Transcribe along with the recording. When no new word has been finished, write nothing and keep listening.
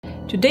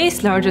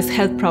Today's largest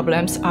health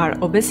problems are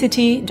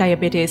obesity,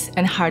 diabetes,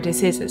 and heart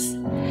diseases.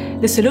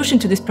 The solution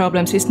to these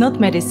problems is not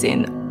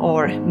medicine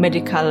or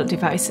medical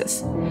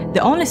devices.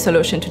 The only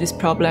solution to these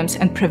problems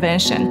and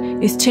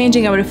prevention is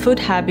changing our food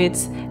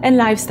habits and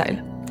lifestyle.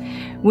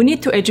 We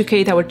need to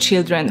educate our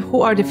children,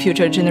 who are the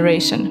future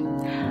generation.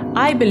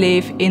 I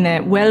believe in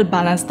a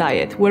well-balanced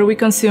diet where we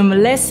consume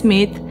less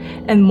meat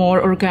and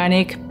more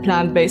organic,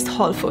 plant-based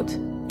whole food.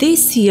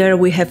 This year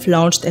we have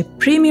launched a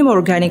premium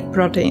organic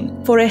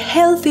protein for a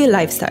healthy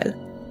lifestyle.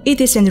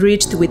 It is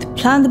enriched with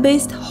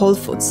plant-based whole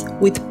foods,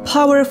 with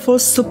powerful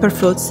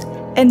superfoods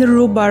and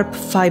rhubarb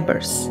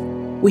fibers.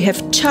 We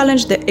have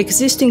challenged the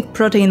existing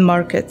protein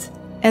market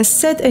and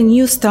set a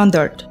new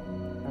standard.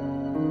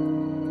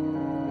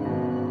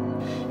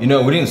 We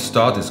didn't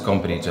start this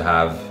company to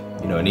have,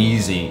 an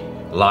easy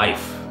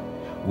life.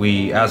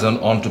 We, as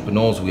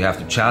entrepreneurs, we have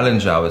to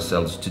challenge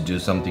ourselves to do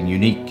something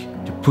unique,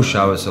 to push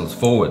ourselves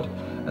forward.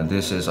 And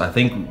I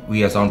think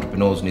we as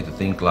entrepreneurs need to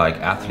think like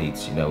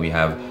athletes. We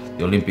have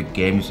the Olympic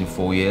Games in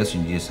 4 years,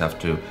 and you just have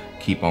to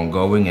keep on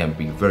going and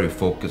be very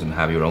focused and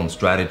have your own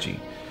strategy.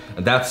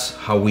 And that's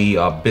how we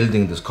are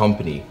building this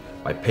company,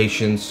 by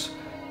patience,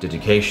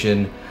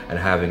 dedication, and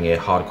having a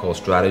hardcore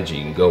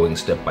strategy and going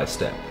step by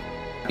step.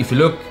 If you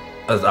look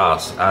at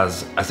us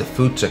as a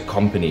food tech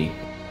company,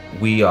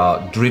 we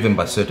are driven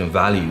by certain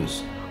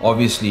values.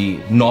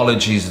 Obviously,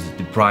 knowledge is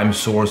the prime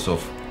source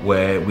of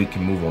where we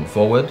can move on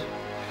forward.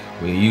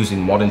 We're using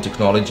modern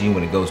technology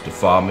when it goes to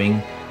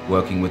farming,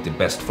 working with the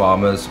best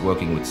farmers,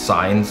 working with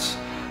science,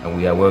 and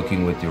we are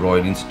working with the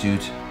Royal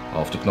Institute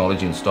of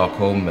Technology in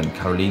Stockholm and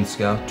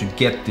Karolinska to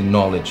get the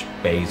knowledge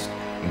based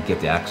and get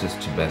the access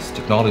to best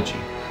technology.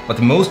 But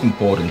the most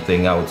important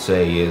thing I would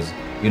say is,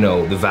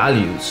 the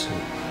values,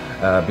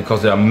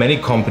 because there are many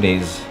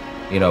companies,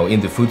 in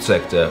the food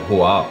sector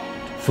who are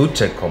food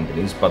tech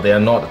companies, but they are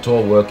not at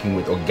all working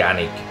with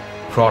organic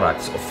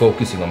products or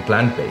focusing on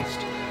plant-based.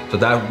 So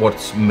that's what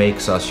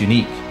makes us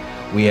unique.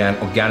 We are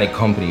an organic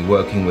company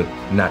working with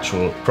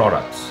natural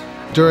products.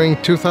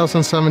 During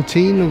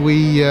 2017,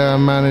 we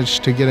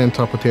managed to get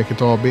into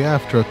Apoteket.se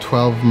after a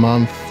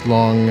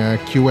 12-month-long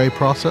QA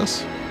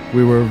process.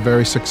 We were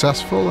very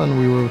successful and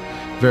we were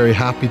very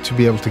happy to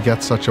be able to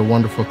get such a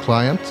wonderful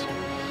client.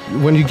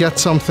 When you get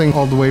something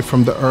all the way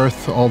from the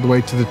earth, all the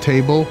way to the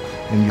table,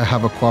 and you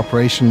have a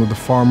cooperation with the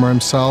farmer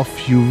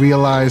himself, you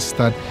realize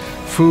that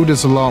food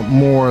is a lot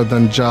more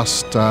than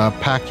just a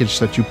package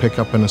that you pick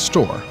up in a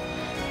store.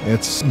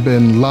 It's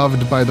been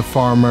loved by the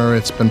farmer,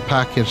 it's been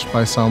packaged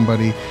by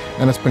somebody,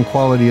 and it's been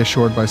quality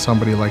assured by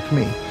somebody like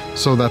me,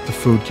 so that the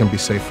food can be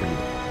safe for you.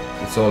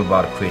 It's all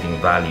about creating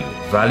value.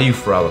 Value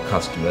for our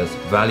customers,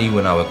 value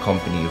in our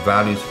company,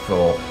 value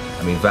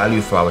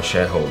for our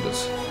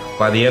shareholders.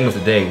 By the end of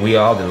the day, we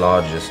are the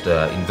largest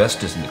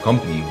investors in the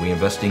company. We're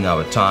investing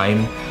our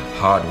time,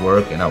 hard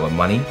work, and our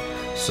money.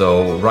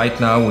 So right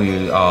now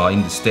we are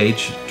in the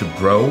stage to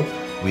grow.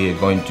 We are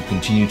going to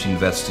continue to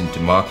invest into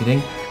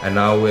marketing, and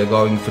now we're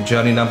going for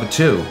journey number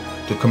 2,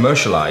 to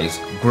commercialize,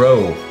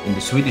 grow in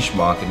the Swedish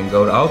market and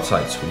go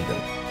outside Sweden.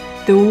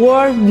 The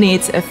world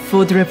needs a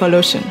food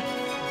revolution.